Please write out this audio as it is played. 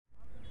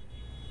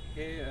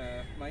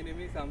My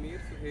name is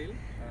Ameer.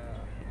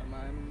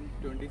 I'm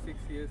 26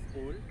 years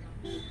old.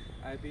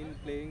 I've been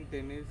playing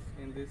tennis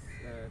in this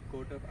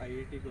court of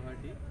IIT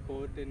Guwahati.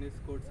 4 tennis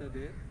courts are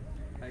there.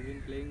 I've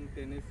been playing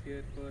tennis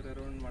here for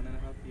around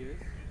 1.5 years,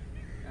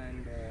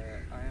 and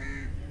I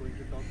am going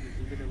to talk a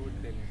little bit about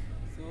tennis.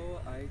 So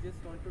I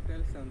just want to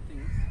tell some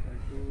things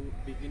to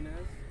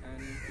beginners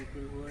and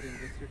people who are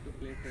interested to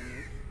play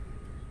tennis.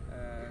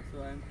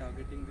 So I am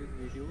targeting this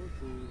video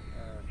to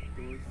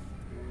those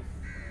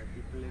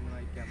people in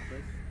my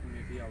campus,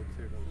 maybe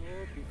outside also.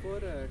 So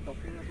before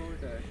talking about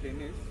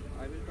tennis,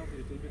 I will talk a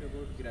little bit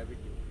about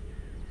gravity.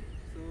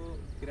 So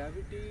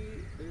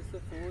gravity is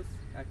a force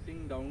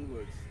acting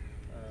downwards.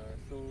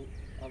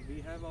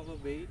 We have our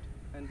weight,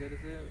 and there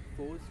is a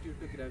force due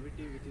to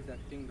gravity which is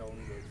acting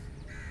downwards.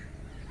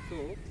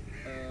 So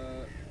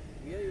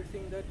we are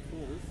using that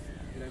force,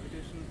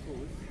 gravitational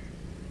force.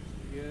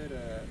 We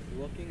are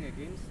working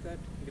against that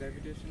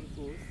gravitational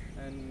force,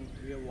 and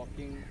we are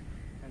walking,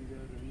 and we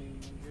are running,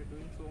 and we are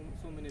doing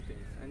so many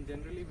things. And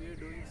generally we are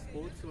doing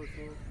sports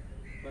also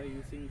by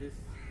using this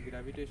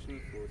gravitational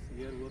force.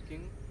 We are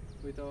working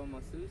with our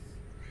muscles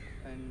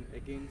and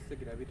against the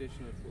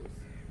gravitational force.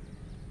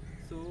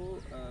 So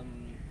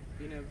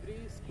in every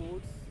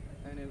sports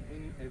and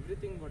in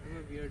everything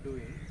whatever we are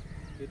doing,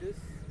 it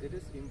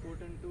is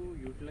important to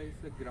utilize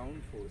the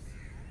ground force.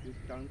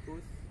 Ground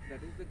force,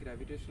 that is the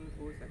gravitational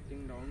force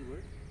acting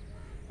downward.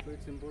 So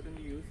it's important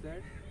to use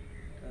that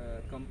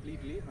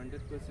completely,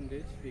 100%.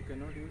 We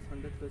cannot use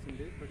 100%,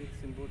 but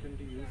it's important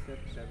to use that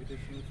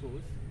gravitational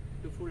force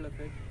to full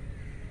effect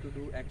to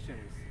do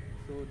actions.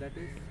 So that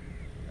is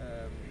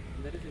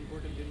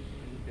important in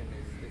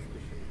tennis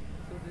especially.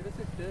 So there is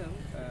a term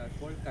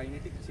called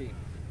kinetic chain.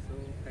 So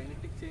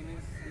kinetic chain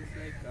is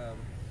like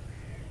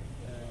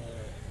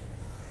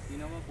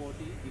in our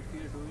body, if we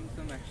are doing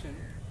some action,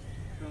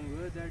 from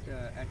where that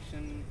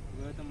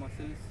where the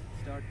muscles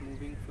start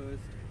moving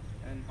first,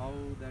 and how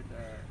that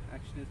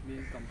action is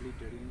being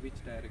completed, in which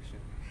direction.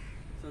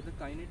 So the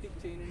kinetic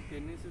chain in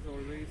tennis is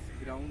always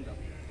ground up.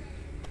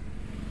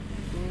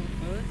 So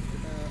first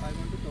I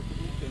want to talk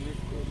about tennis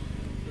court.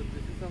 So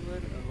this is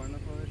one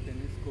of our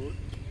tennis court.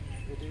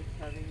 It is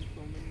having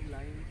so many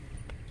lines,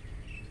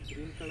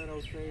 green color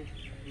outside,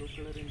 blue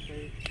color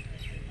inside,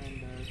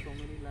 and so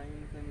many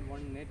lines and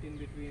one net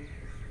in between.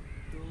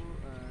 So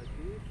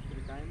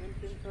these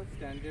dimensions are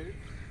standard,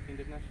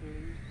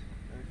 internationally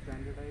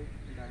standardized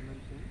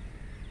dimensions.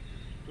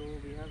 So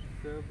we have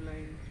serve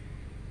line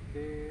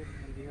there,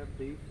 and we have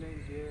baseline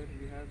here,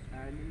 we have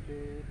alley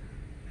there,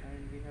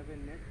 and we have a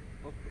net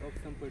of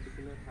some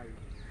particular height.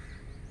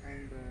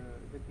 And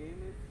the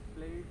game is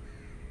played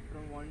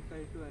from one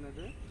side to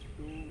another,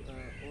 2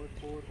 or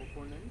 4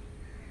 opponents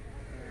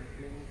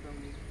playing from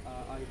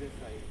either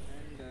side.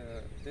 And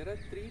there are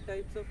 3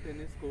 types of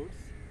tennis courts.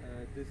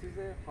 This is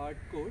a hard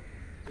court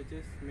which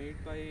is made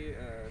by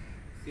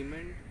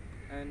cement,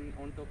 and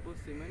on top of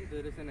cement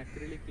there is an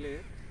acrylic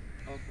layer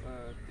of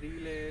 3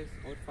 layers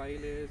or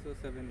 5 layers or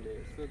 7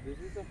 layers. So this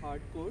is a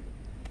hard court,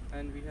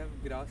 and we have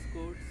grass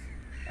courts,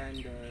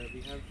 and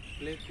we have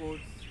clay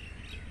courts.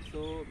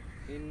 So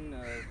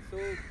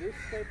this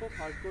type of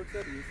hard courts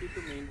are easy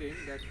to maintain.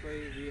 That's why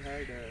we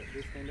had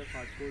this kind of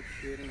hard courts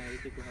here in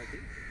IIT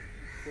Guwahati.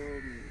 So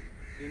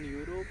in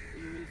Europe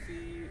you will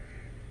see,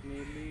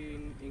 mainly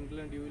in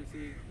England you will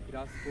see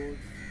grass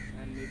courts,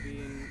 and maybe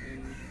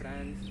in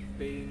France,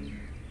 Spain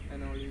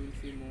and all you will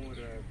see more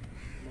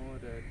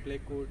clay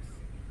courts.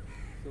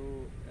 So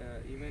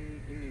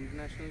even in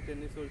international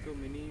tennis also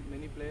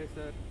many players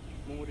are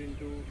more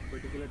into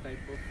particular type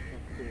of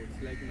courts,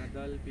 like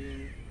Nadal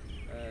being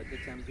the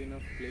champion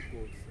of clay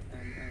courts,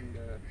 and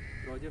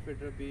Roger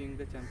Federer being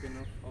the champion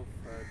of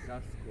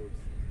grass courts,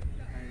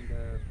 and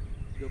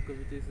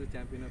Djokovic is the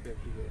champion of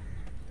everywhere.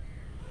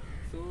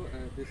 So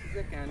this is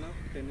a can of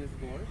tennis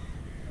ball.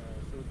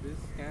 So this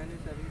can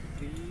is having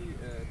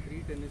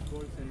three tennis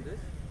balls in this.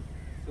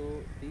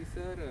 So these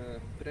are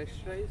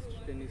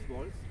pressurized tennis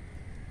balls.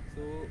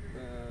 So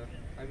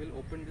I will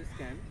open this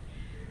can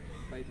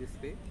by this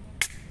way.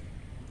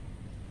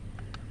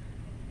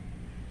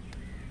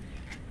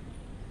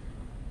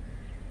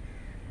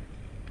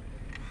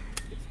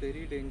 It's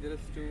very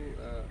dangerous to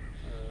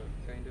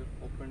kind of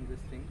open this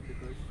thing,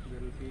 because there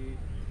will be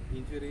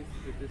injuries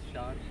with this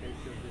sharp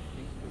edge of this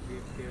thing, so be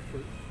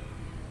careful.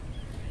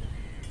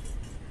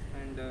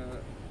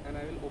 And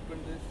I will open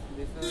this.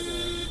 These are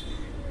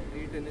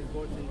 3 tennis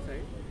balls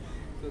inside.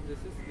 So this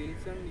is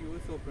Wilson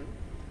US Open,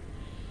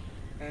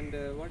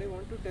 and what I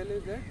want to tell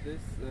is that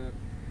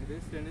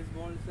these tennis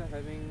balls are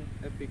having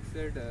a fixed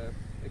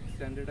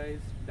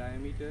standardized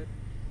diameter,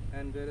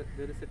 and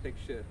there is a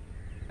texture,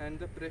 and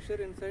the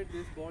pressure inside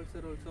these balls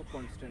are also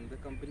constant. The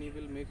company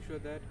will make sure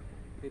that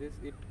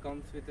it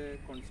comes with a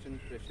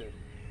constant pressure,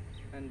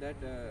 and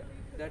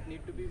that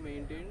need to be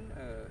maintained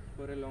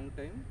for a long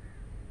time,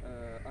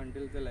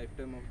 until the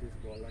lifetime of this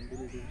ball, until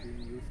it is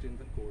being used in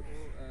the court.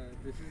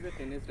 So this is a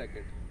tennis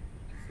racket.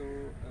 So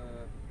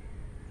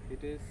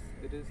it is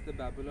the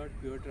Babolat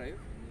Pure Drive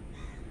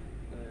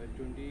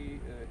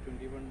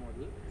 2021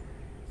 model.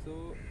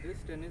 So this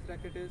tennis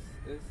racket is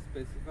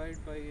specified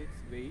by its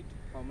weight,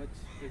 how much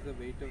is the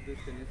weight of this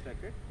tennis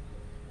racket,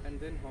 and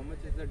then how much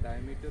is the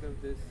diameter of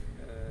this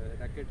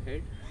racket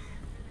head,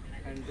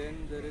 and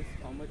then there is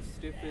how much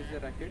stiff is the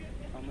racket,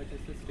 how much is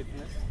the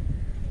stiffness,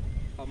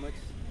 how much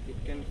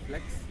it can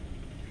flex,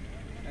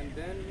 and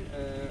then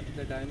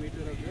the diameter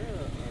of the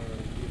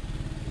grip.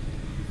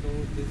 So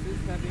this is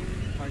having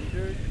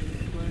 100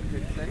 square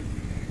head size,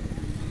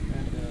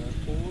 and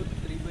 4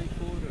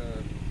 3x4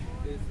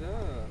 is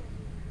the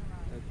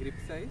grip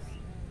size,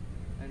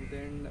 and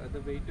then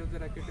the weight of the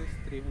racket is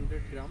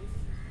 300 grams,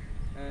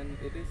 and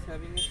it is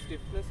having a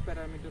stiffness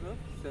parameter of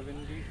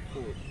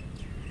 74.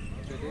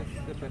 That is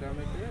the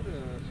parameter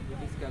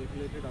which is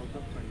calculated out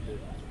of 100.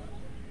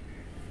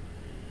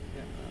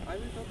 Yeah, I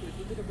will talk a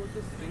little bit about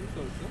the strings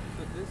also.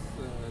 So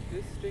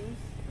these strings,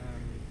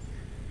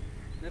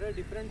 there are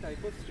different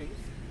type of strings.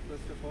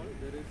 First of all,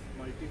 there is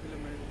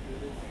multi-filament,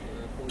 there is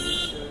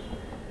polyester,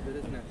 there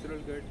is natural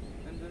gut,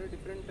 and there are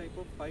different type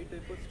of 5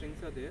 type of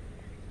strings are there.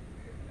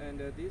 And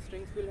these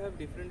strings will have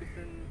different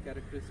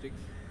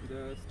characteristics: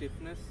 the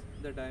stiffness,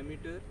 the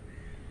diameter,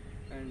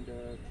 and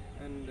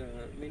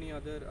many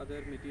other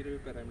material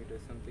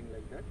parameters, something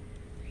like that.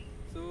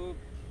 So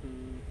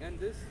and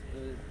this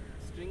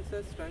strings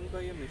are strung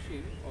by a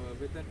machine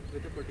with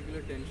a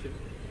particular tension.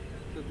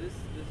 So this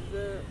is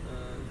a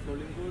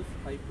Solingos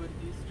Hyper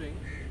G string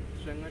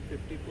strung at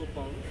 54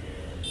 pounds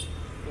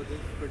for this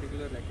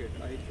particular racket.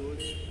 I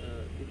chose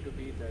it to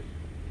be that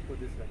for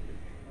this racket.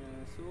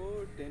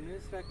 So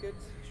tennis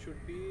rackets should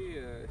be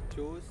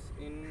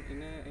chosen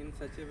in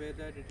such a way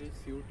that it will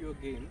suit your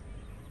game.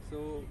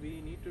 So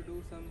we need to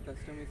do some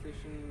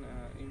customization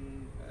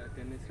in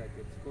tennis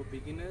rackets. For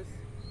beginners,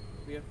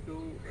 we have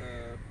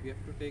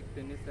to take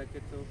tennis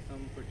rackets of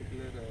some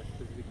particular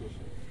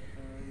specifications.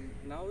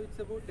 Now it's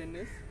about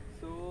tennis.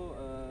 So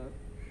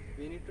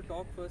we need to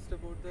talk first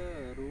about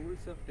the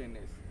rules of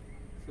tennis.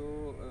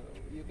 So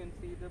you can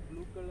see the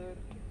blue color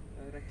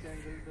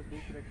rectangle, the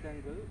big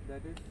rectangle,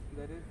 that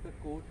is the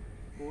court,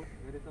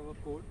 where is our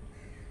court.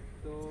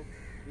 So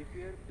if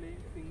we are playing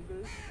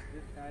singles,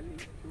 this alley,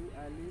 2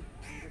 alleys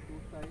in the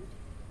 2 sides,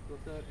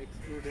 those are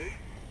excluded.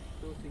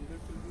 So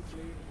singles will be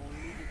played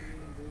only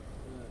between this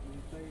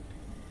inside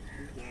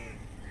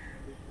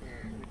this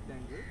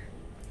rectangle,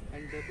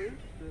 and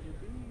doubles there will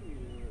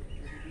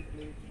be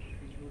played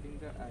including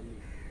the alley.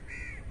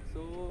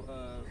 So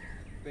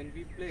when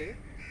we play,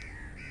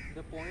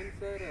 the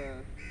points are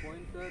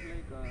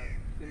like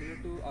similar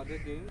to other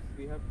games.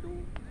 We have to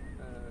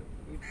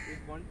if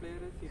one player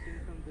is hitting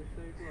from this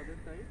side to other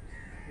side,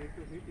 we have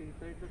to hit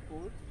inside the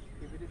court.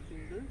 If it is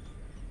singles,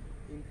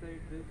 inside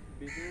this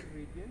bigger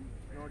region,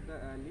 not the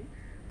alley,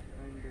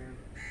 and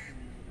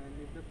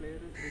if the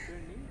player is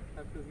returning,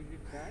 have to hit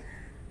it back.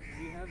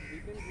 We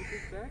can hit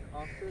it back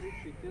after it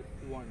pitches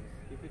once.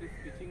 If it is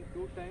pitching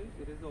 2 times,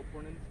 it is the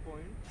opponent's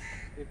point.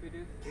 If you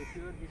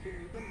are hitting,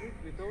 you can hit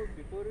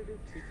before it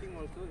is pitching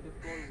also. It is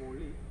called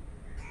volley.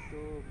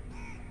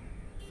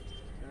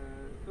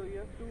 So you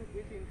have to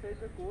hit inside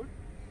the court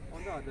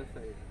on the other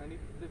side, and if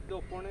the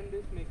opponent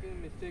is making a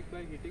mistake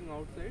by hitting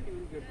outside, you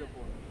will get the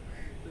point.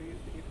 So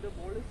if the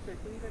ball is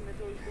touching the net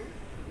also,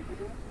 if it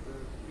is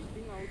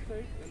pitching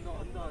outside and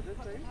on the other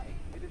side,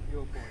 it is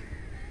your point.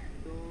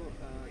 So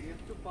you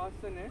have to pass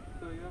the net,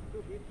 so you have to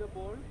hit the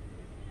ball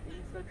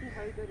in such a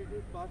height that it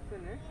is past the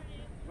net,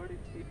 but it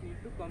needs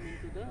to come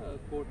into the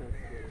court as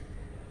well.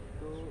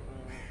 So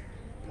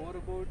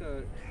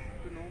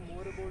to know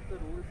more about the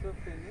rules of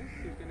tennis,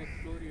 you can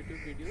explore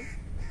YouTube videos,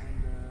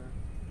 and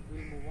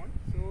we'll move on.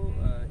 So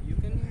you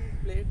can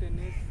play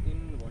tennis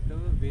in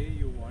whatever way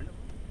you want.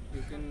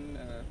 You can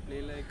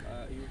play like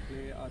you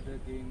play other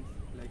games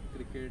like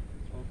cricket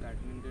or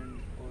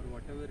badminton or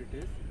whatever it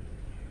is.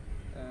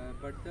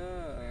 But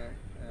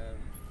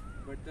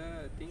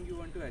the thing you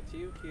want to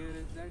achieve here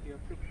is that you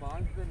have to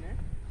pass the net,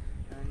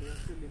 and you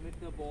have to limit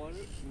the ball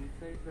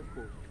inside the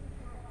court.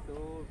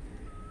 So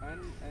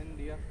and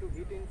you have to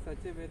hit in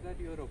such a way that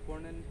your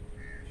opponent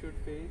should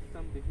face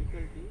some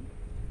difficulty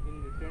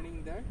in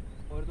returning that,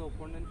 or the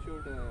opponent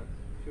should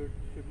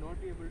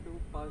not be able to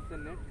pass the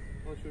net,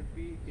 or should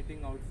be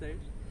hitting outside.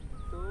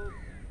 So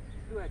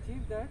to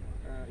achieve that,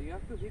 you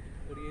have to hit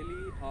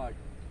really hard,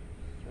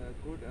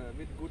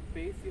 with good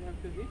pace you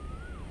have to hit.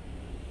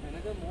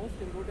 Another most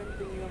important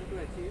thing you have to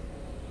achieve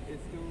is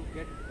to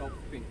get top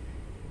spin.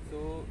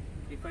 So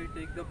if I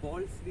take the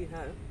balls we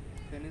have,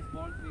 tennis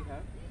balls we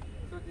have,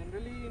 so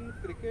generally in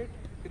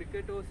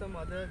cricket or some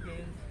other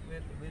games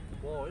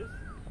with balls,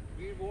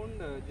 we won't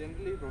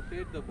generally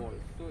rotate the ball.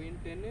 So in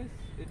tennis,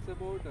 it's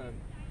about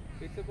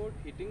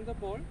hitting the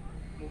ball,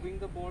 moving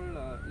the ball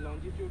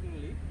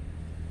longitudinally,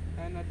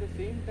 and at the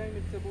same time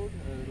it's about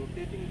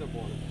rotating the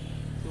ball.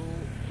 So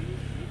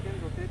we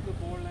can rotate the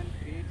ball and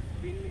create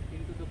spin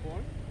into the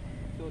ball.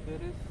 So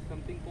there is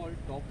something called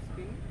top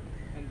spin,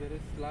 and there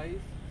is slice,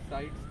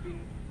 side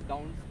spin,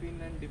 down spin,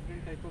 and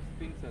different type of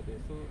spins are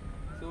there.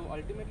 So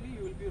ultimately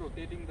you will be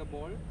rotating the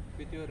ball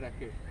with your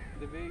racket.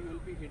 The way you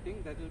will be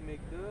hitting, that will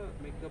make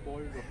the ball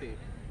rotate.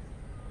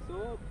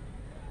 So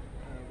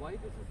why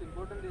this is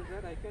important is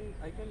that I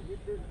can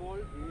hit this ball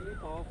really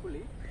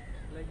powerfully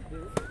like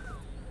this,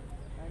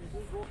 and it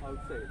will go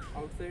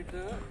outside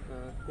the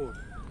court.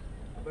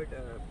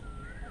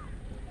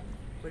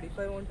 But if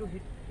I want to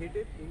hit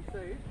it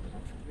inside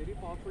very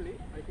powerfully,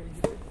 I can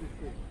hit it this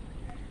way.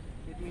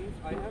 It means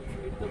I have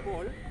to hit the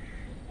ball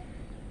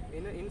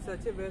in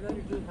such a way that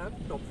it will have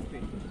top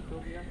spin. So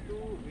we have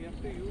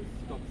to use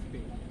top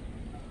spin.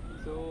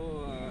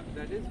 So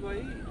that is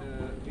why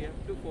we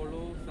have to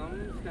follow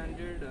some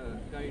standard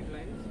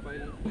guidelines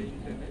while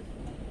playing tennis.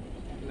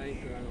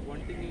 Like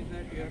one thing is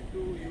that you have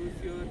to use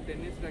your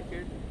tennis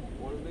racket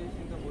always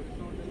in the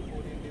horizontal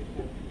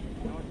orientation,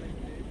 not like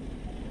this.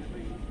 Never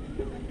use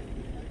any racket.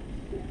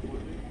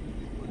 Always use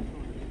it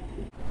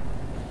horizontally.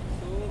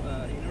 So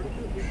in order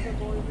to hit the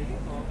ball very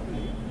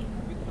powerfully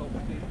with top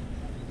spin,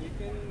 we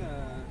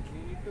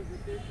need to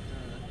hit it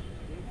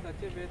in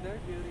such a way that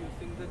we are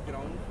using the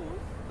ground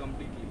force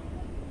completely.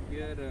 We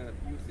are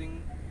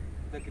using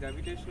the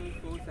gravitational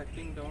force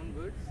acting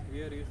downwards.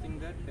 We are using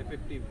that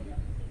effectively.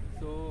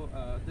 So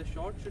the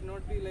shot should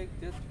not be like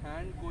just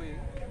hand going.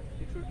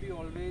 It should be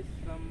always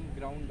from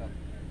ground up.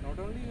 Not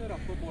only your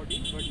upper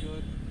body, but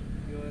your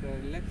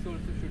legs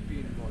also should be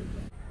involved.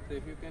 So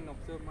if you can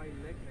observe my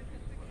legs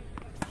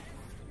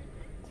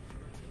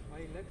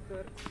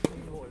are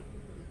involved.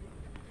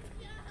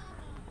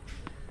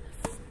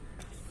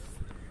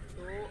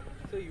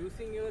 So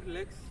using your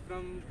legs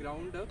from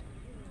ground up,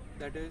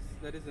 that is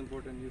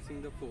important.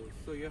 Using the force.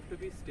 So you have to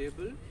be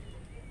stable,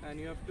 and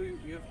you have to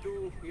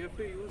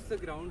use the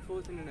ground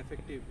force in an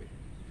effective way.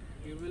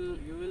 You will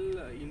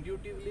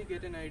intuitively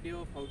get an idea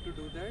of how to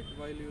do that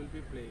while you will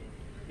be playing.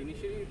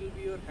 Initially it will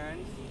be your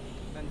hands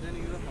and then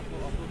your upper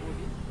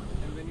body,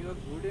 and when you are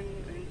good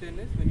in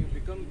tennis, when you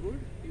become good,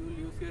 you will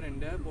use your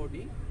entire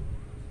body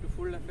to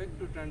full effect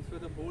to transfer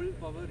the whole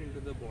power into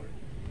the ball.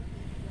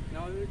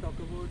 Now we will talk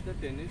about the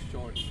tennis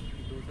shots.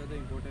 Those are the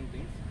important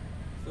things.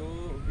 So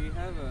we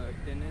have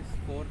tennis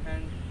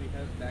forehand, we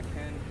have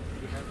backhand,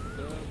 we have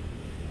serve,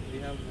 we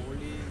have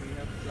volley, we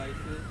have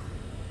slices,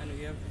 and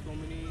we have so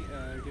many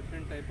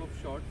different type of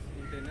shots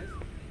in tennis.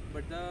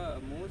 But the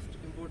most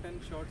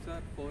important shots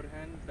are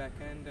forehand,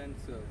 backhand and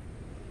serve.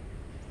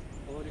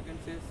 Or you can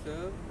say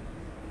serve,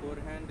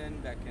 forehand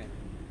and backhand.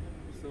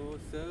 So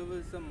serve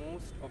is the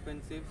most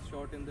offensive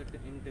shot in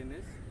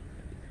tennis,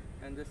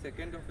 and the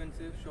second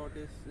offensive shot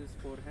is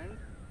forehand,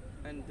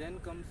 and then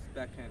comes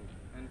backhand.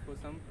 And for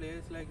some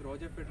players like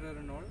Roger Federer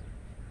and all,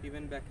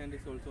 even backhand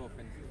is also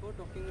offensive. Before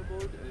talking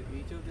about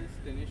each of these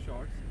tennis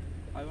shots,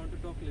 I want to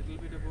talk a little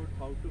bit about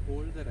how to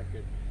hold the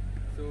racket.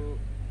 So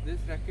this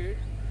racket,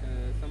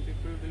 some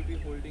people will be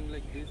holding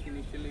like this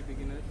initially,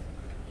 beginners.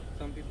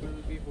 Some people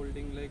will be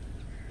holding like,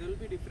 there will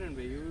be different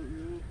way.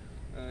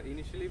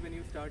 Initially when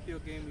you start your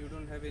game, you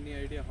don't have any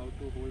idea how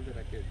to hold the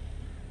racket.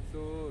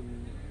 So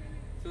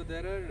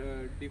there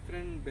are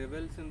different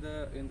bevels in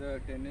the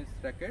tennis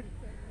racket.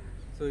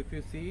 So if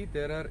you see,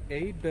 there are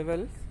 8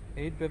 bevels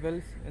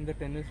in the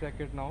tennis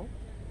racket now.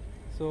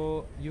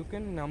 So you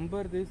can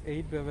number these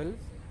 8 bevels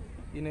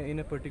in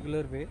a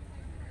particular way.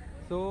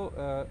 So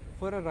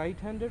for a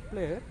right-handed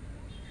player,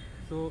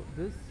 so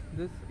this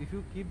if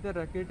you keep the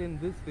racket in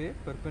this way,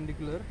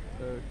 perpendicular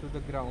to the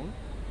ground,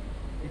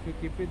 if you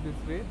keep it this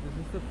way, this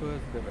is the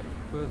first bevel.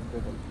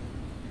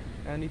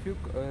 And if you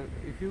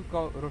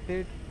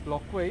rotate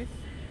clockwise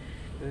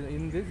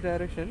in this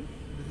direction,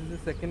 this is the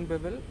second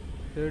bevel,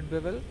 third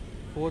bevel,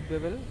 fourth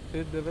bevel,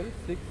 fifth bevel,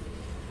 6,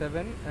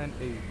 7 and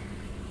 8.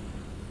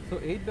 So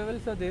 8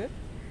 bevels are there,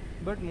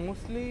 but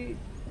mostly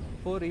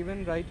for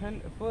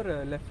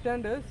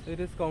left-handers, it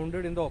is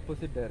counted in the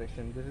opposite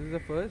direction. This is the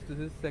first, this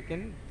is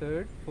second,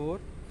 third,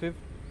 fourth, fifth,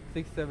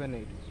 6, 7,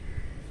 8.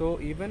 So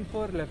even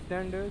for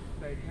left-handers,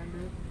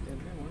 right-handers,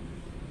 everyone,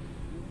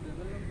 this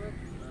bevel number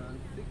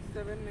 6,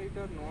 7, 8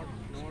 are not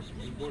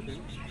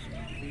important.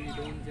 We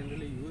don't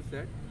generally use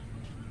that.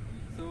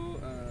 So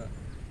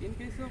in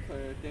case of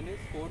tennis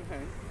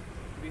forehand,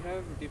 we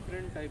have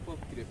different type of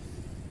grips.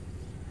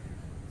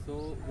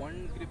 So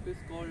one grip is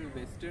called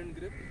Western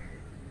grip,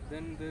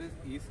 then there is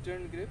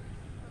Eastern grip,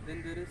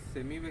 then there is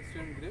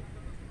semi-Western grip.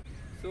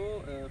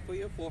 So for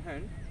your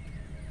forehand,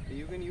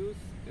 you can use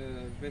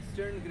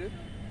Western grip,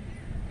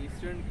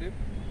 Eastern grip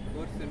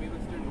or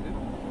semi-Western grip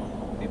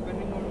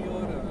depending on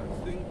your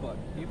swing path.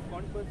 If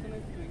one person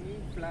is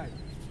swinging flat,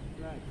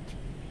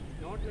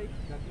 not like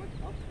that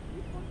much up,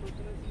 if one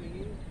person is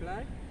swinging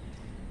flat,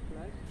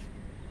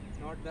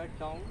 not that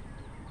down,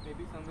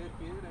 maybe somewhere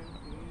here and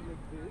swinging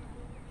like this,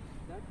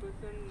 that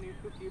person needs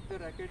to keep the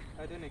racket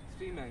at an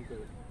extreme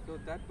angle. So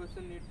that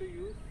person need to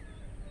use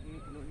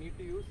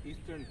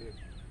Eastern grip.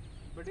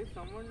 But if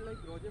someone like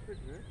Roger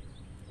Federer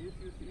is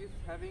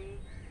having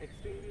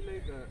extremely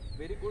like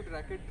very good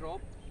racket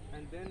drop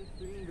and then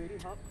swing very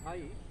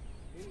high,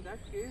 in that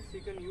case he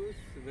can use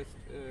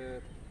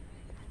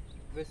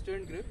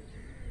Western grip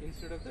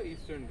instead of the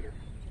Eastern grip.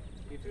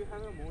 If you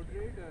have a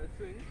moderate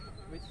swing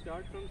which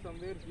starts from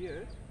somewhere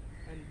here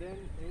and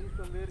then ends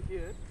somewhere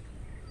here,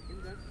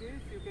 In that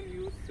case, you can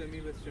use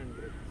semi-western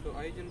grip. So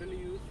I generally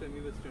use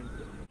semi-western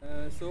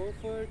grip. So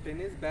for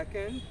tennis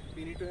backhand,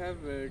 we need to have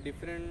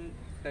different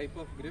type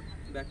of grip.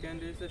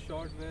 Backhand is a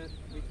shot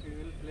which we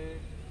will play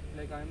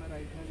like I'm a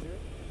right-hander.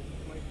 This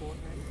is my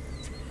forehand,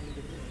 and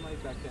this is my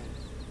backhand.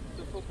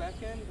 So for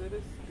backhand, there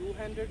is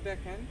two-handed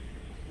backhand,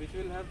 which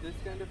will have this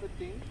kind of a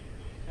thing,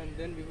 and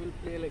then we will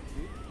play like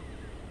this.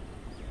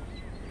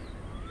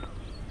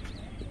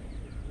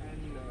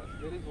 And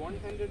there is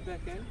one-handed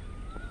backhand,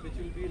 which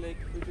will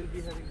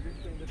be having this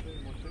kind of a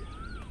motion.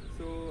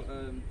 So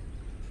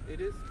it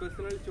is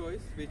personal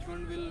choice which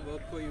one will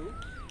work for you.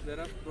 There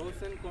are pros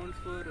and cons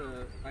for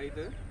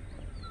either.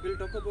 We'll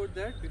talk about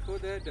that. Before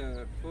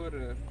that,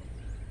 for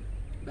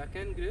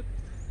backhand grip,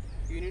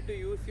 you need to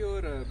use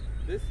your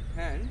this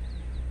hand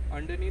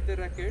underneath the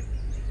racket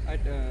at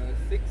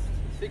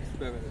sixth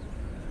bevel.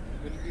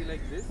 Will be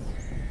like this,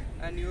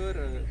 and your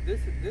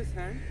this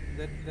hand,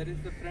 that is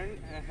the front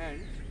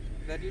hand,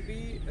 that will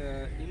be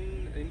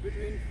in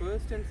between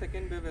first and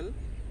second bevel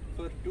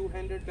for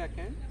two-handed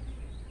backhand,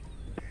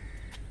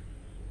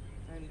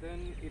 and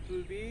then it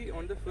will be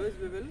on the first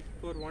bevel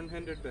for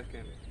one-handed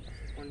backhand.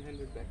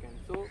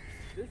 So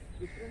this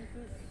difference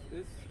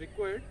is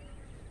required.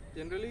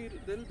 Generally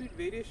there will be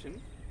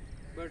variation,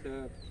 but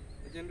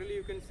generally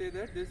you can say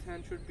that this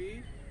hand should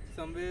be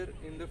somewhere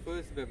in the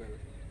first bevel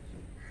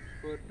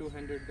for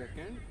two-handed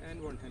backhand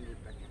and one-handed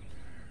backhand.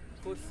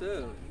 For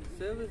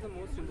serve is the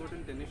most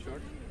important tennis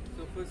shot.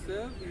 So for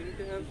serve, you need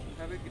to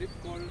have a grip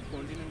called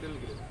continental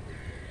grip.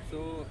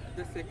 So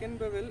the second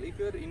bevel, if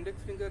your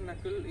index finger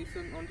knuckle is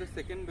on the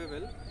second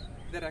bevel,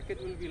 the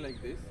racket will be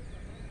like this.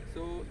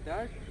 So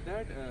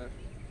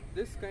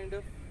this kind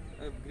of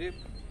grip,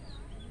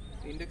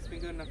 index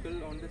finger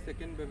knuckle on the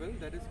second bevel,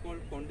 that is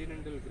called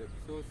continental grip.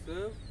 So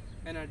serve,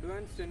 an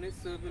advanced tennis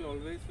serve will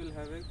always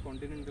have a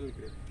continental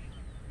grip.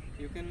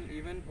 You can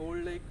even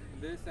hold like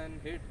this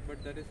and hit,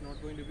 but that is not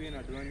going to be an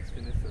advanced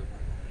tennis serve.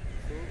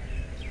 So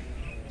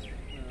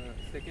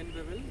second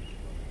bevel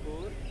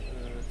for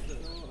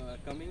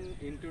coming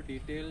into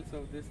details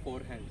of this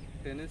forehand,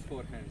 tennis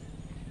forehand.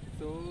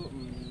 So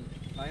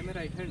I am a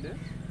right-hander,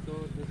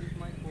 so this is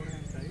my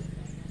forehand side,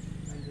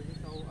 and this is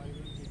how I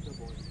will hit the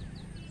ball.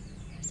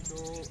 So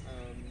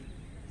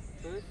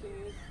first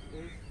thing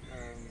is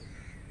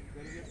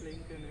when we are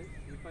playing tennis,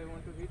 if I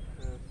want to hit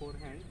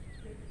forehand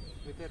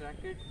with a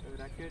racket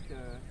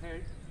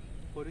head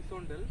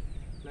horizontal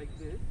like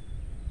this,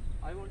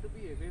 I want to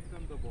be away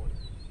from the ball.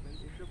 And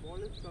if the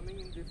ball is coming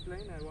in this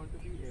line, I want to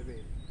be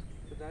away.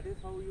 So that is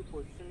how you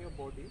position your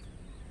body.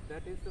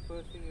 That is the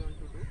first thing you want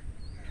to do.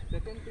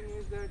 Second thing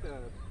is that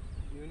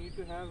you need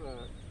to have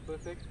a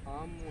perfect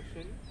arm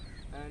motion,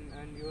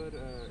 and your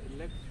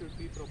legs should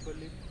be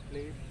properly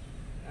placed,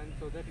 and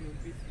so that you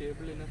will be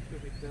stable enough to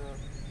hit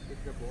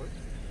the ball.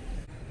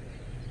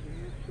 In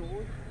your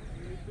toes,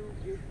 you need to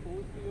give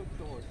force to your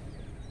toes.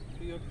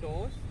 So your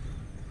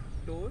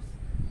toes,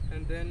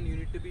 and then you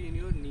need to be in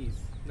your knees.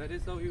 That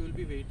is how you will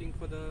be waiting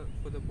for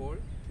the ball,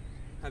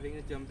 having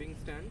a jumping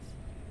stance,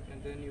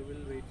 and then you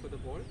will wait for the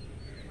ball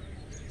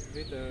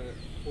with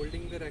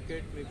holding the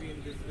racket maybe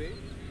in this way,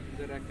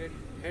 the racket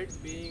head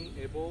being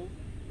above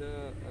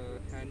the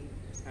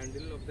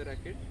handle of the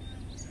racket,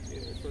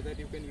 so that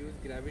you can use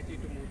gravity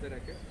to move the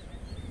racket.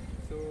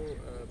 So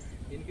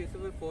in case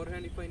of a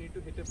forehand, if I need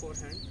to hit a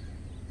forehand,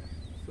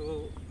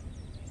 so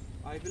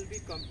I will be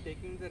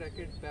taking the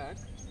racket back.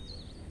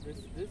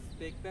 This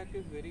take back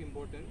is very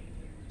important.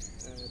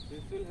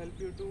 This will help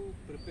you to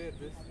prepare.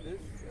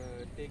 This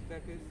take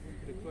back is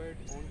required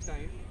on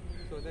time,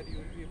 so that you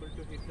will be able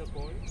to hit the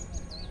ball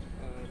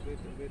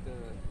with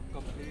a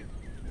complete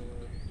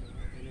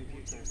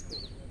energy transfer.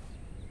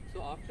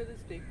 So after this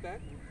take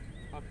back,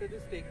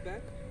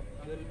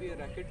 there will be a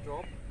racket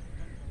drop.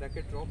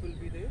 Racket drop will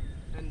be there,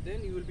 and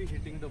then you will be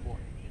hitting the ball.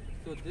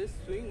 So this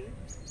swing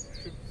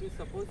should be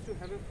supposed to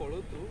have a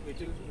follow through,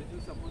 which is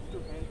supposed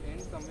to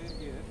end somewhere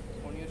here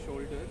on your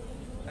shoulder,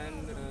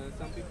 and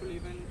some people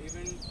even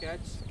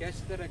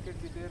catch the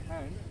racket with their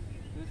hand,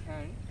 this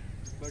hand,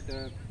 but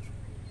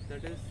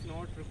that is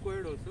not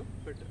required also.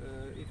 But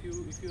if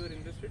you are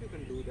interested, you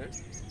can do that.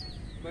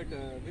 But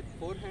with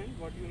forehand,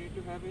 what you need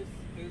to have is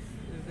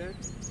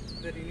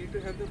that you need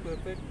to have the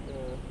perfect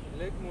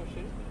leg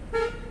motion,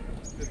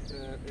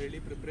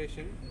 early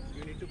preparation.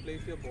 You need to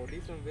place your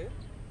body somewhere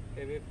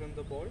away from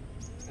the ball,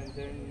 and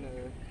then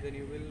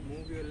you will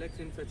move your legs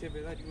in such a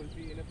way that you will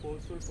be in a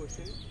forceful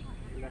position,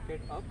 racket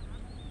up.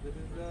 This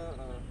is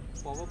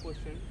the power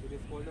position. It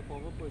is called the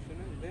power position,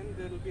 and then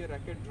there will be a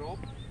racket drop,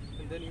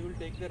 and then you will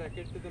take the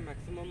racket to the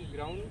maximum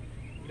ground,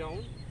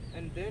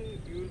 and then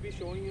you will be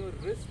showing your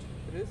wrist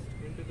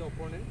into the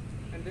opponent,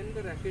 and then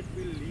the racket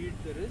will lead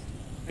the wrist,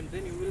 and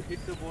then you will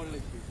hit the ball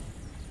like this.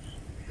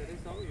 That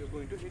is how you are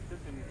going to hit the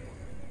tennis ball.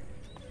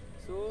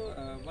 So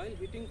while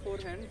hitting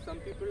forehand, some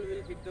people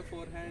will hit the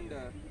forehand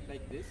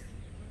like this.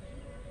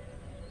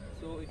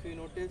 So if you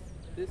notice,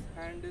 this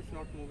hand is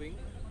not moving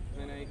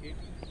when I hit.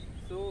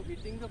 So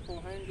hitting the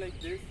forehand like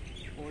this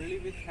only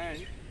with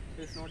hand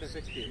is not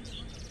effective.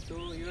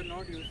 So you are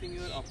not using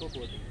your upper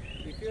body.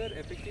 if you are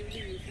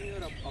effectively using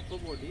your upper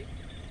body,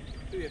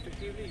 to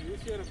effectively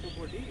use your upper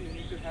body, you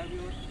need to have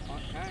your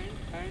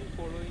hand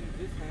following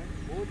this hand,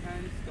 both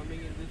hands coming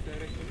in this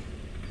direction,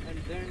 and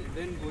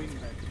then going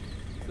back.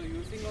 So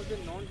using of the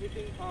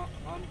non-hitting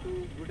arm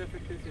to good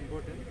effect is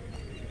important.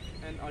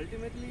 And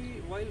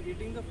ultimately, while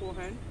hitting the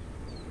forehand,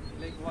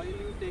 like while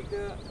you take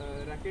the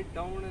racket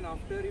down and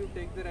after you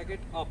take the racket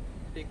up,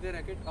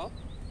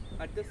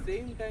 at the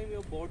same time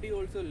your body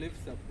also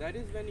lifts up. That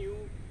is when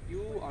you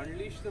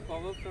unleash the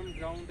power from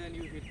ground and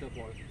you hit the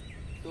ball.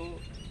 So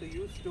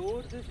you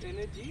store this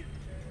energy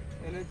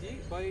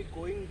by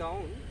going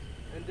down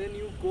and then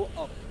you go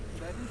up.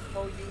 That is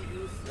how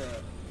you use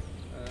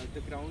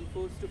the ground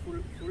force to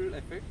full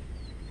effect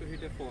to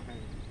hit a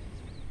forehand.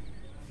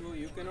 So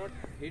you cannot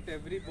hit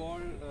every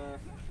ball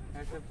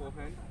as a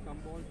forehand. Some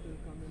balls will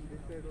come in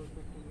this side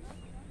also for me,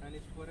 and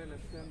if for a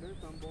left-hander,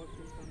 some balls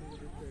will come in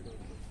this side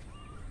also.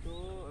 So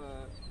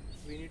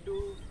we need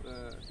to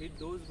hit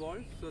those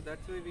balls. So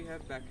that's why we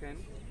have backhand.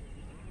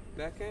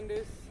 Backhand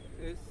is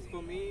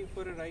for me,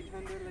 for a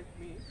right-hander like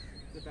me,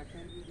 the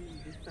backhand will be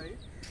this side.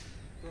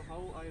 So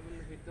how I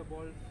will hit the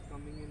balls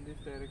coming in this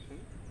direction.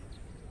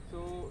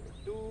 So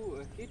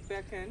to hit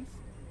backhands,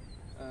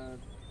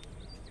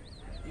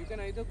 you can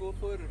either go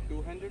for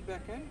two-handed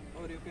backhand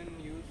or you can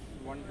use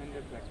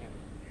one-handed backhand.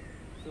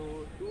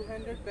 So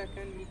two-handed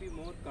backhand will be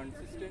more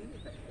consistent,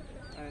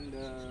 and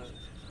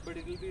but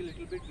it will be a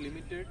little bit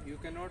limited. You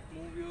cannot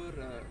move your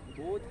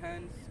both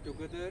hands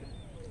together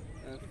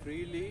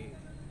freely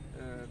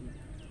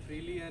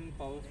and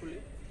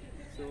powerfully.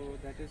 So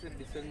that is a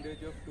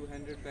disadvantage of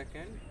two-handed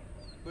backhand,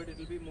 but it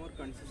will be more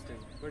consistent.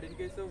 But in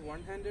case of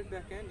one-handed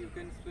backhand, you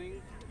can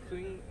swing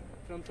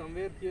from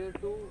somewhere here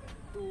to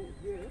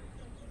here.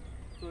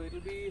 So it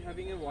will be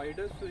having a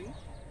wider swing,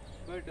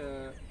 but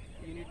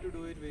you need to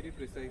do it very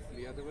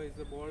precisely. Otherwise,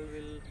 the ball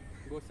will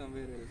go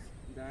somewhere else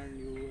than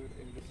you were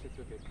invested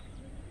to hit.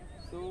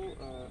 So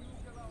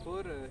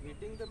for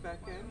hitting the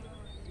backhand,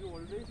 you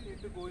always need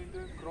to go into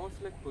a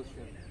cross-leg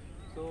position.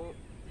 So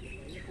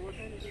in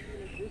forehand, it will be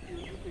like this. You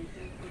will be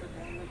facing to the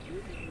ball like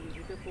this. You will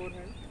hit a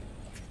forehand,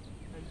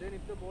 and then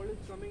if the ball is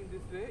coming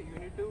this way, you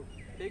need to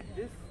take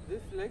this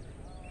leg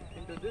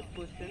into this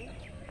position,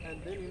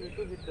 and then you need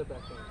to hit the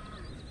backhand.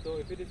 So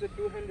if it is a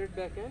two-handed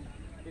backhand,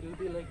 it will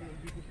be like you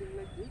will be hitting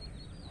like this,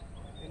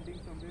 ending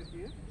somewhere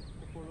here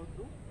to follow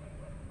through.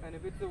 And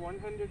if it's a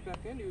one-handed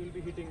backhand, you will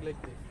be hitting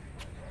like this.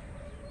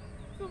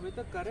 So with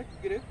the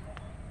correct grip,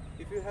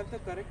 if you have the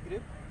correct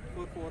grip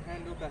for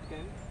forehand or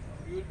backhand,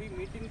 you will be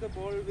meeting the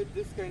ball with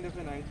this kind of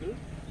an angle,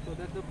 so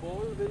that the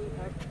ball will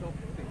have top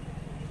spin.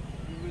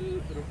 You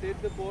will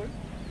rotate the ball,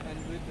 and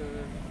with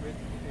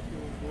if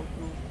you go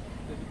through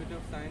a little bit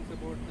of science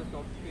about the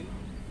top spin,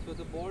 so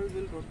the ball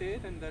will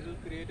rotate and that will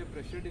create a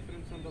pressure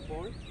difference on the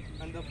ball,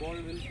 and the ball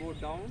will go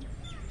down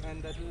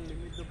and that will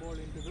limit the ball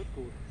into the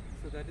court.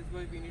 So that is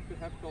why we need to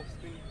have top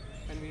spin,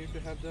 and we need to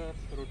have the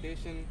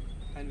rotation,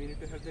 and we need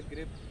to have the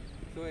grip.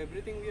 So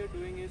everything we are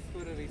doing is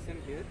for a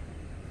reason here.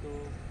 So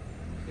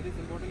it is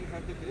important to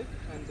have the grip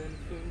and then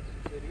swing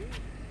very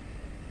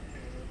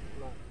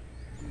long.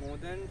 More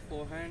than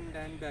forehand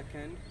and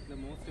backhand, the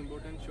most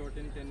important shot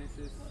in tennis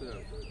is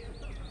serve.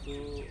 So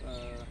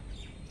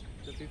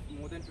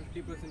more than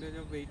 50%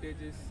 of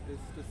weightage is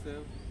to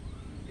serve.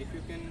 If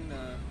you can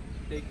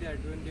take the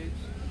advantage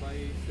by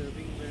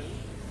serving well,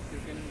 you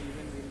can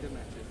even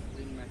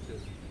win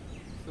matches.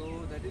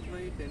 So that is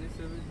why tennis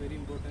serve is very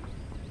important.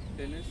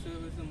 Tennis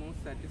serve is the most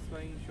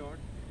satisfying shot,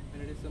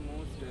 and it is the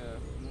most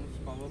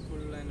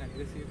powerful and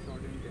aggressive shot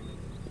in tennis.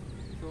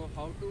 So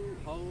how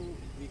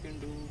we can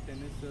do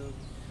tennis serve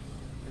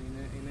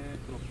in a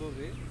proper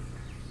way,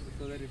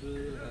 so that it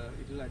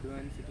will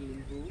advance, it will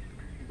improve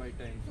by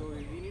time. So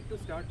we need to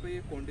start by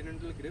a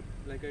continental grip,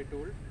 like I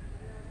told,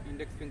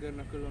 index finger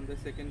knuckle on the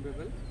second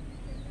bevel,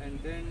 and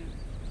then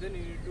you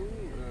need to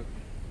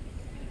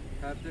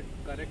have the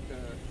correct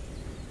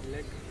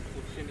leg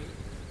positioning.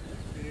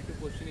 You need to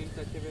position in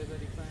such a way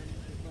that if I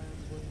am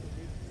going to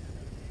hit,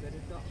 that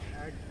is the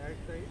add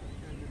side,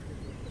 and this is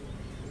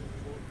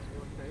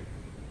both sides.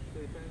 So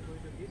if I am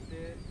going to hit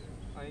there,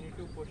 I need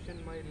to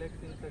position my legs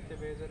in such a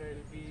way that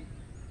I'll be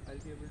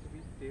able to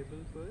be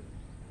stable first,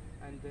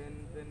 and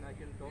then I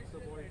can toss the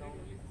ball down.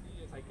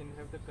 I can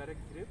have the correct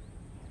grip,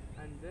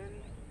 and then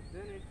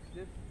it's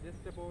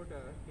just about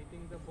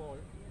hitting the ball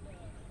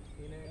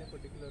in a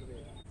particular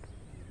way.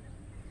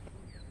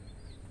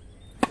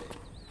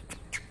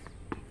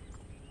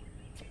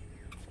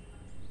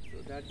 So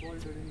that ball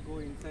didn't go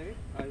inside.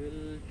 I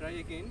will try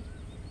again.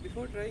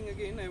 Before trying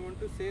again, I want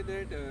to say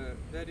that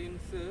in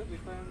serve,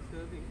 if I am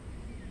serving,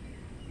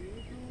 you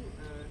need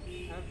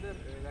to have the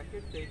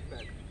racket take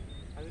back.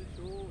 I will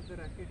show the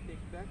racket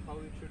take back how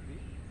it should be.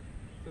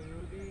 So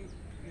you'll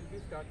be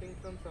starting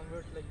from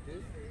somewhat like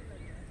this,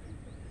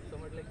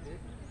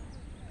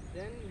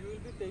 Then you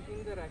will be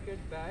taking the racket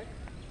back,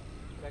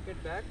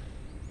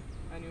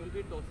 and you will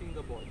be tossing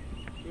the ball.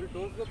 You will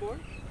toss the ball,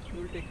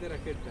 you will take the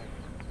racket back,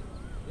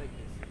 like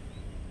this.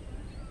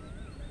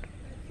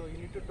 So you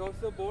need to toss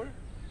the ball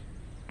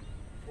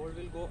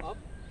will go up,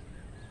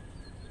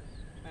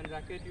 and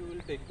racket you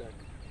will take back.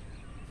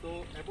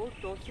 So about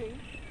tossing,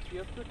 you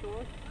have to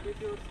toss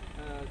with your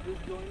this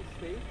joint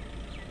straight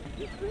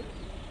this way.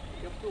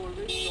 You have to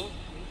always toss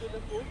into the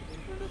court in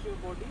front of your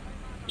body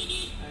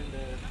and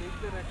take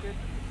the racket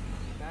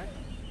back.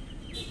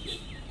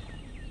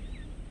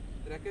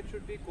 Racket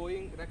should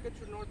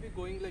not be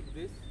going like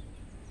this.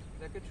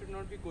 Racket should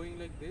not be going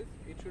like this.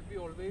 It should be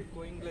always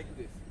going like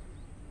this.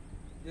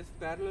 Just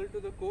parallel to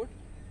the court,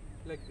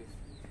 like this.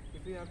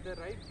 If you have the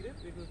right grip,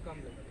 it will come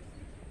like this.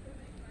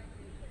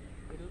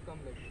 It will come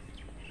like this.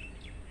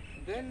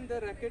 Then the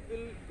racket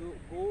will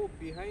go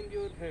behind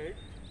your head,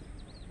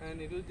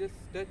 and it will just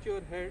touch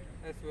your head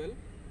as well.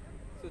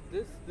 So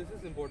this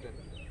is important.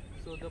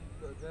 So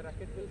the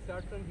racket will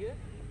start from here.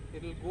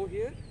 It will go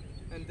here,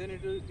 and then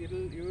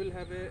you will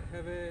have a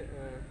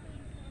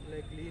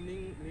like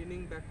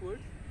leaning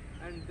backwards,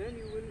 and then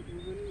you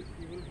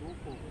will go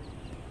forward.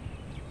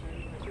 And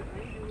at the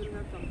end you will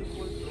have something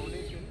called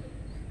pronation.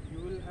 You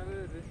will have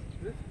a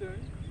wrist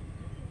turn.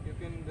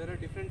 There are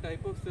different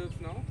type of serves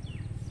now.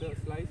 So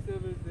slice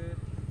serve is there,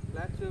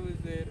 flat serve is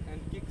there,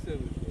 and kick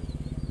serve is there.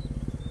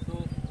 So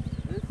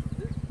this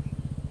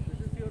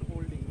is your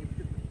holding.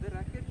 The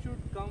racket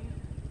should come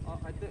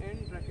at the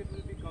end. Racket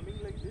will be coming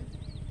like this,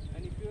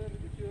 and if you are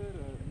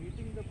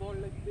meeting the ball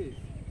like this,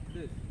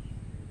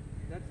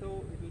 that's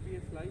how it will be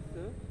a slice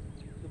serve.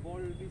 The ball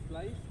will be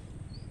sliced,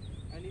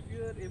 and if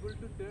you are able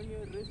to turn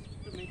your wrist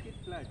to make it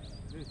flat,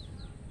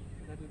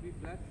 that will be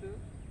flat serve.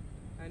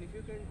 And if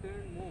you can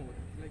turn more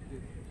like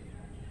this,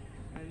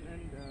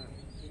 and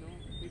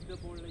hit the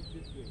ball like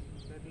this way,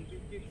 that will be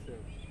kick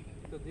serve.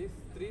 So these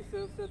three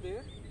serves are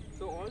there.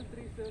 So all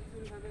three serves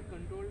will have a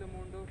controlled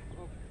amount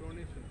of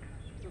pronation.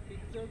 So kick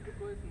serve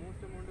requires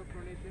most amount of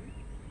pronation,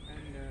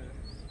 and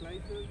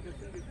slice serve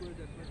doesn't require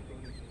that much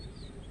pronation.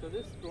 So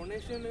this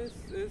pronation is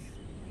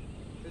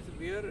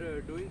we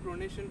are doing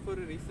pronation for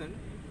a reason.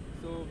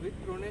 So with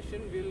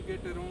pronation we will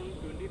get around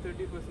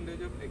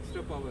 20-30% of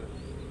extra power.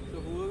 So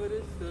whoever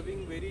is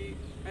serving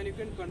and you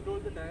can control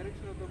the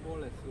direction of the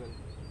ball as well.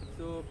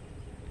 So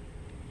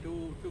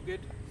to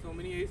get so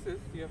many aces,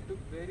 you have to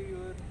vary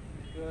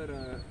your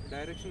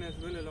direction as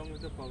well along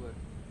with the power,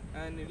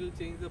 and it will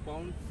change the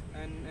bounce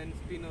and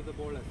spin of the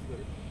ball as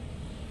well.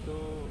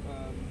 So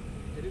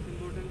it is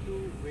important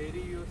to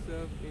vary your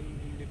serve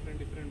in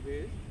different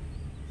ways.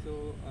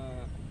 So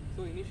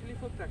initially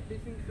for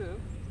practicing serve,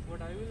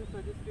 what I will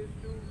suggest is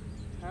to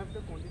have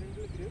the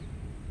continental grip,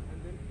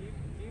 and then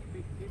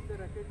keep the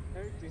racket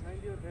head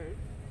behind your head,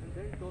 and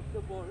then toss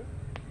the ball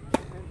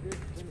and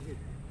then hit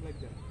like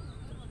that.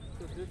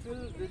 So this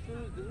is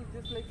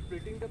just like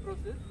splitting the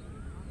process,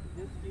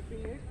 just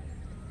keeping it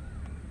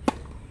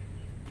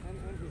and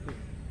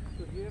hitting.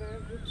 So here I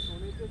have just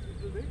pronated a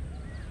little bit.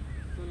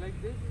 So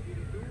like this we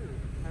need to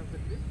have the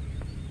grip.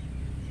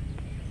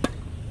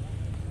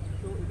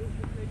 So it is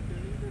just like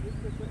turning the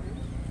wrist at the end.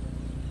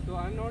 So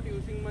I am not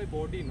using my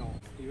body now.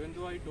 Even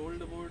though I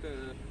told about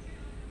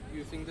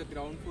using the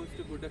ground force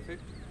to good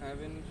effect, I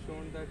haven't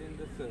shown that in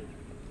the serve.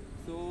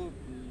 So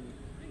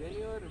when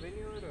you are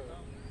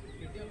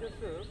hitting the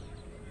serve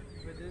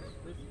with this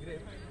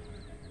grip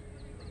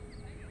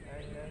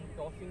and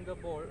tossing the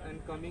ball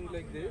and coming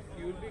like this,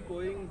 you will be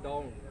going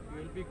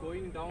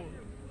down.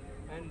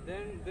 And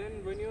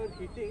then when you are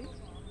hitting,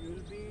 you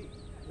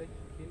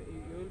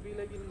will be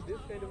like in this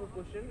kind of a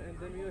position, and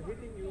then when you are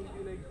hitting, you will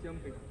be like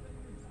jumping.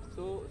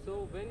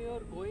 So when you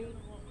are going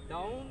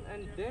down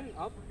and then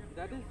up,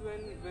 that is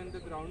when the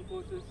ground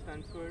force is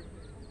transferred.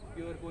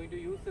 You are going to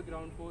use the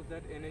ground force,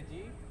 that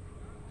energy,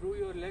 through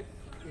your legs,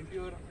 into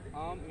your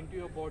arm, into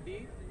your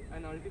body,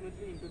 and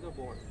ultimately into the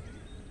ball.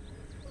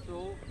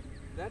 So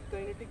that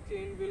kinetic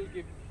chain will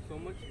give so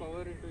much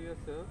power into your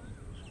serve.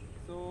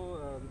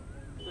 So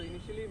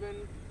initially when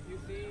you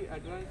see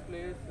advanced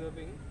players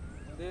serving,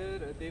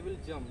 they will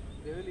jump.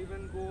 They will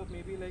even go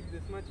maybe like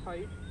this much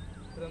height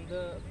from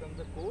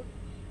the court,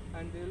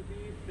 and they will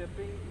be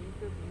stepping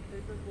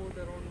inside the court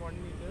around 1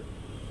 meter.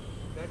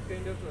 That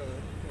kind of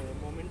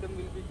momentum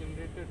will be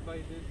generated by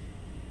this,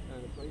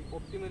 by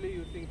optimally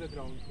using the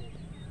ground force.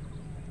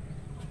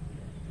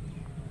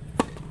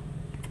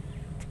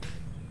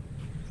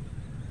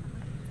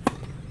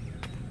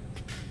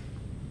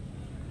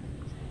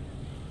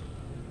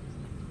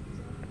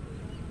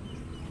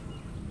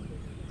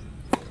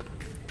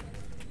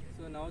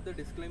 So now the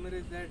disclaimer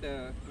is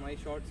that my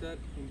shots are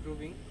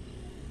improving.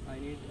 I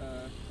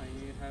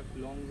have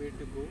long way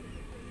to go.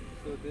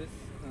 So this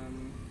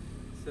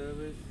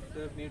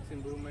serve needs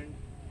improvement,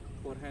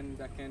 forehand,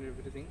 backhand,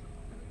 everything.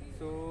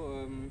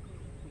 So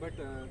but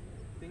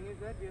thing is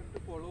that we have to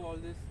follow all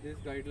these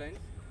guidelines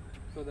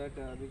so that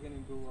we can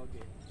improve our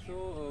game.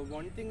 So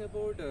one thing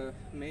about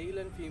male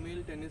and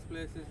female tennis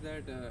players is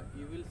that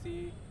you will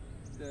see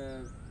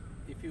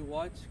if you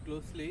watch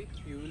closely,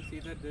 you will see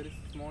that there is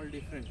small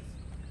difference.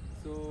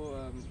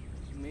 So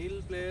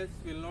male players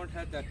will not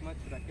have that much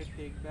racket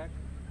take back,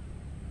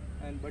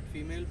 but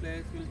female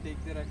players will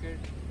take the racket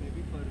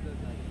maybe further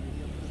back,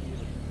 maybe up to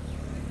here,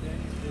 and then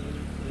they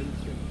will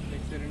swing,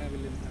 like Serena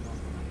Williams and all.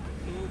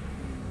 So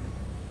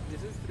this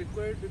this is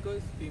required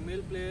because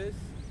female players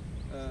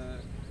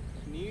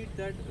need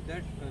that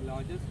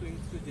larger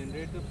swings to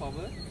generate the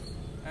power,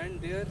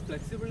 and they are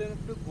flexible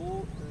enough to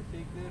go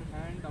take their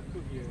hand up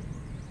to here.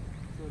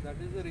 So that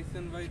is the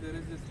reason why there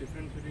is this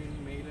difference between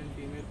male and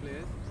female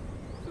players.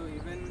 So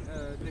even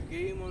the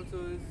game also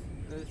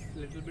is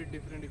little bit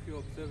different. If you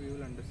observe, you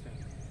will understand.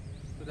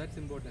 So that's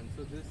important.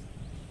 So this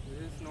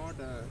is not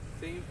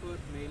same for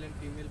male and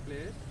female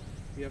players.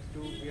 We have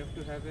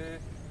to have a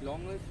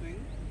longer swing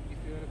if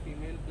you are a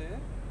female player,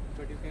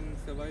 but you can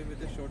survive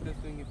with a shorter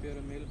swing if you are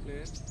a male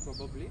player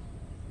probably.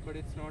 But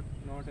it's not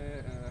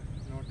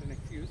an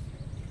excuse.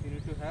 You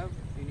need to have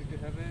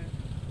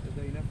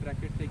the enough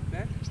racket take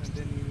back, and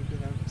then you need to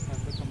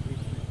have the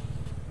complete swing.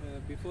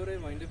 Before I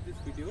wind up this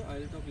video,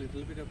 I'll talk a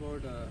little bit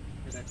about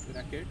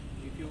racket.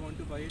 If you want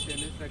to buy a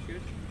tennis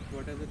racket,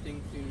 what are the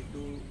things you need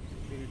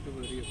to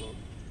worry about?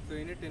 So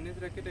in a tennis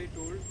racket, I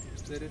told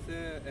there is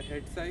a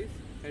head size.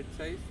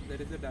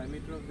 That is the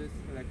diameter of this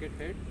racket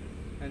head,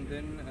 and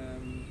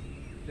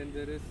then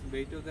there is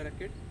weight of the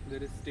racket,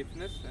 there is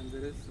stiffness, and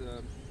there is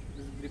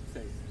this grip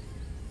size.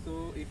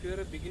 So if you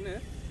are a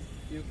beginner,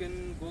 you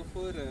can go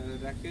for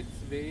rackets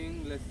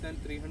weighing less than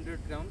 300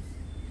 grams,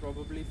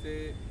 probably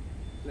say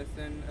less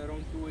than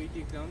around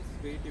 280 grams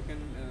weight. You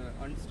can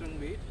unstrung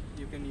weight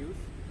you can use,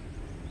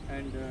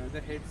 and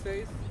the head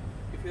size,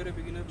 if you are a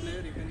beginner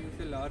player, you can use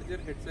a larger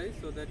head size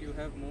so that you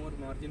have more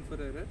margin for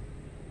error,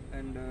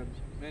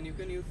 and you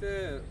can use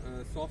a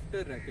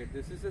softer racket.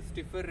 This is a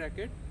stiffer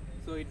racket,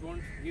 so it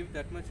won't give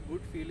that much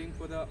good feeling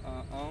for the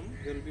arm.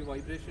 There will be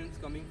vibrations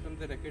coming from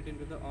the racket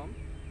into the arm.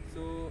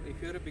 So if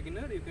you are a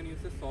beginner, you can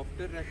use a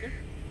softer racket,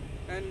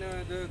 and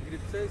the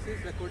grip size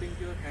is according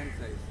to your hand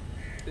size.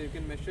 So you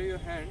can measure your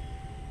hand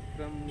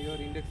from your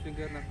index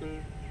finger knuckle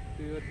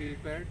to your heel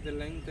pad, the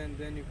length, and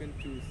then you can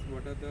choose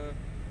what are the,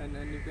 and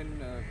you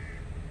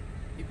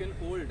can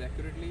hold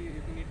accurately.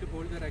 You need to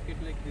hold the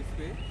racket like this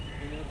way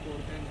in your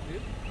forehand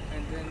grip,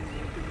 and then you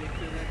need to make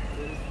sure that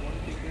there is one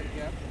finger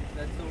gap.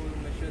 That's how you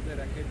measure the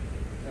racket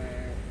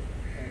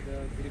and the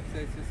grip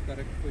size is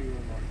correct for you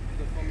or not.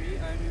 So for me,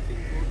 I am using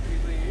both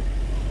 3/8,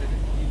 that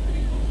is G3,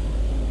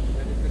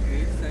 that is the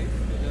gauge size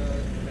for the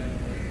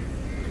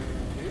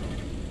grip.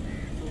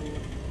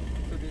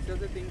 So these are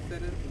the things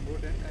that are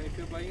important. And if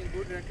you're buying a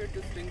good racket,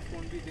 the strings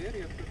won't be there.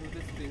 You have to do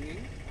the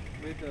stringing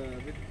with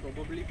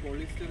probably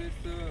polyester is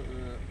the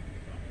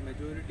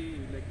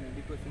majority, like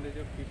 90%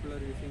 of people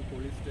are using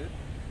polyester.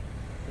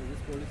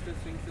 These polyester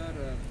strings are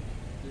a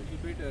little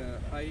bit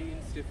high in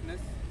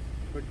stiffness,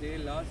 but they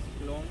last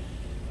long.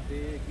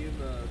 They give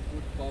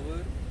good power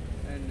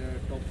and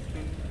top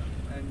spin,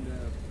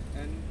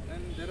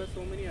 and there are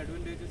so many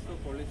advantages for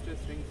polyester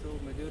strings. So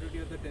majority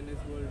of the tennis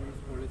world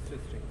use polyester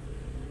strings.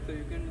 So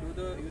you can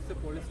use the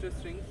polyester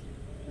strings.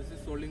 This is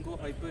Solingo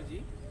Hyper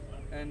G,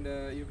 and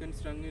you can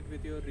strung it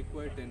with your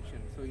required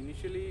tension. So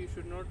initially you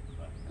should not,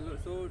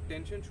 so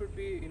tension should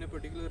be in a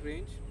particular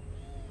range.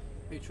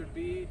 It should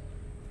be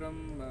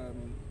from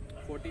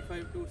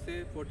 45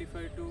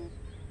 to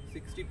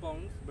 60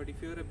 pounds, but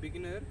if you are a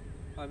beginner,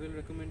 I will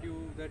recommend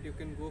you that you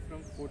can go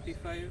from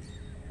 45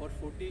 or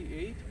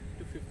 48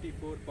 to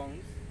 54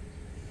 pounds.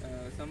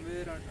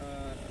 Somewhere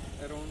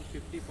around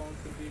 50 pounds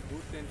will be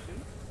good tension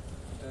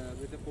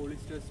with the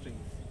polyester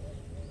strings.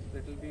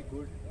 That will be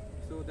good.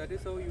 So that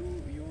is how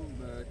you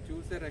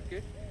choose a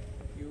racket.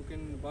 You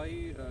can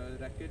buy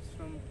rackets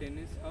from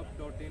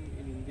tennishub.in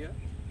in India.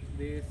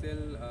 They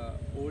sell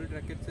old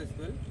rackets as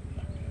well.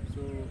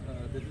 So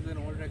this is an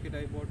old racket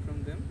I bought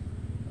from them,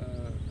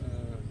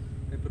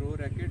 a pro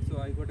racket. So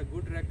I got a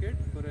good racket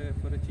for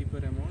a cheaper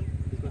amount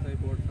because I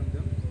bought from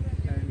them,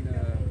 and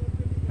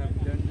have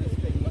done this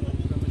thing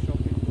from a shop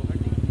in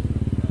Guwahati.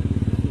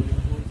 This is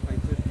Solingo's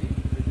Hyper G,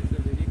 which is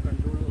a very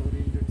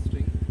control-oriented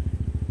string,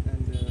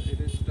 and it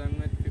is strung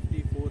at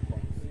 54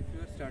 pounds. If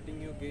you are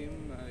starting your game,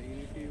 you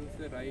need to use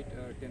the right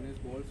tennis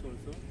balls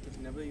also.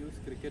 Never use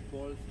cricket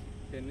balls,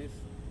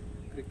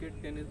 cricket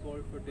tennis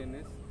ball for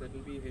tennis. That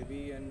will be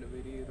heavy and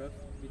very rough,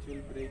 which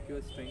will break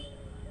your string.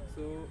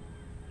 So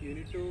you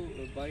need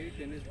to buy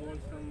tennis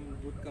balls from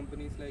good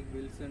companies like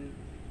Wilson,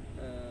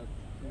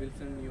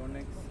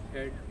 Yonex,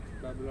 Head,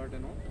 Babolat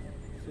and all.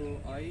 So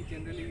I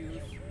generally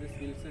use this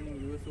Wilson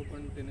US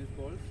Open tennis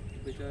balls,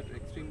 which are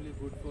extremely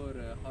good for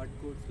hard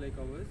courts like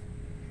ours,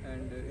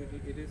 and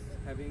it is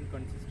having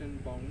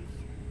consistent bounce,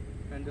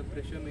 and the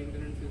pressure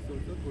maintenance is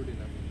also good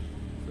enough.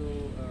 So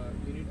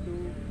you need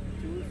to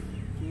choose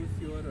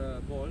your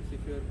balls. If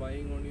you are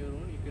buying on your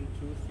own, you can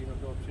choose. You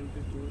have the option to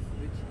choose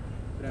which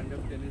brand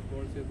of tennis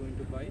balls you are going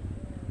to buy.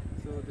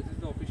 So this is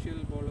the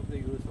official ball of the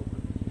US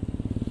Open.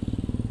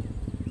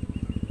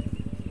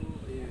 So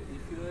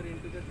if you are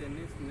into the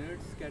tennis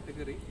nerds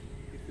category,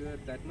 if you are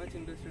that much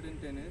interested in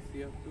tennis,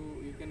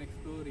 you can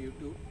explore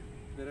YouTube.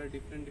 There are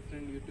different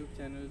YouTube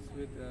channels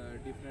with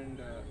different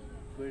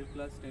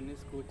world-class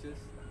tennis coaches,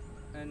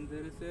 and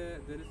there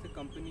is a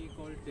company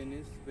called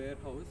Tennis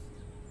Warehouse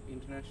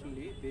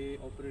internationally. They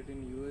operate in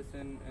US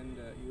and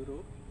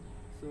Europe.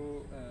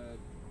 So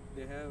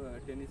they have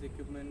tennis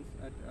equipments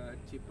at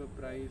cheaper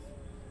price.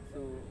 So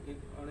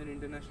on an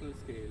international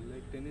scale,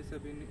 like Tennis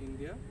Hub in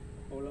India,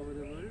 all over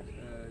the world,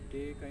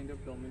 they kind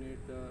of dominate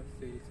the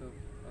sales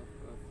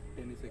of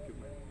tennis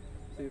equipment.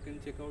 So you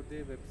can check out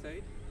their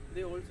website.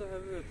 They also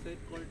have a website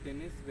called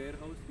Tennis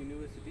Warehouse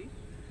University,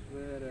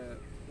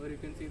 where you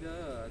can see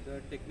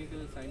the technical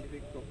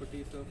scientific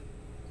properties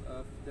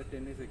of the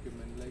tennis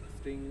equipment, like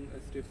string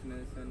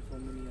stiffness and so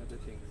many other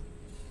things.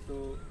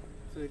 So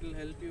it will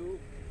help you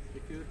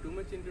if you're too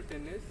much into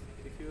tennis.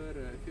 If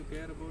you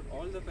care about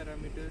all the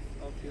parameters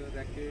of your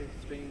racket,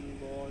 string,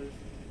 balls,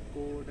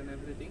 court, and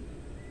everything,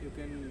 you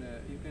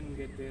can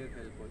get their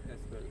help as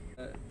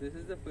well. This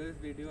is the first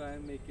video I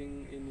am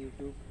making in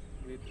YouTube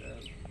with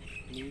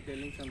me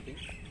telling something.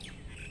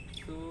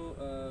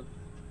 So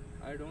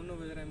I don't know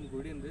whether I'm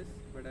good in this,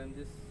 but I'm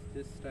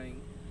just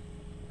trying.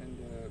 And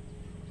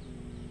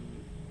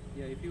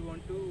yeah, if you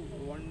want to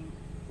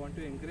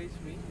encourage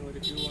me, or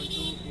if you want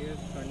to hear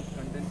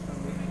content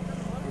from me,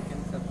 you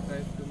can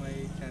subscribe to my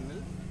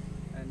channel.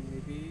 And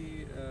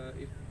maybe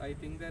if I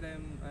think that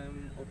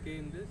I'm okay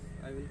in this,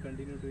 I will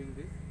continue doing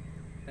this.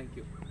 Thank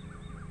you.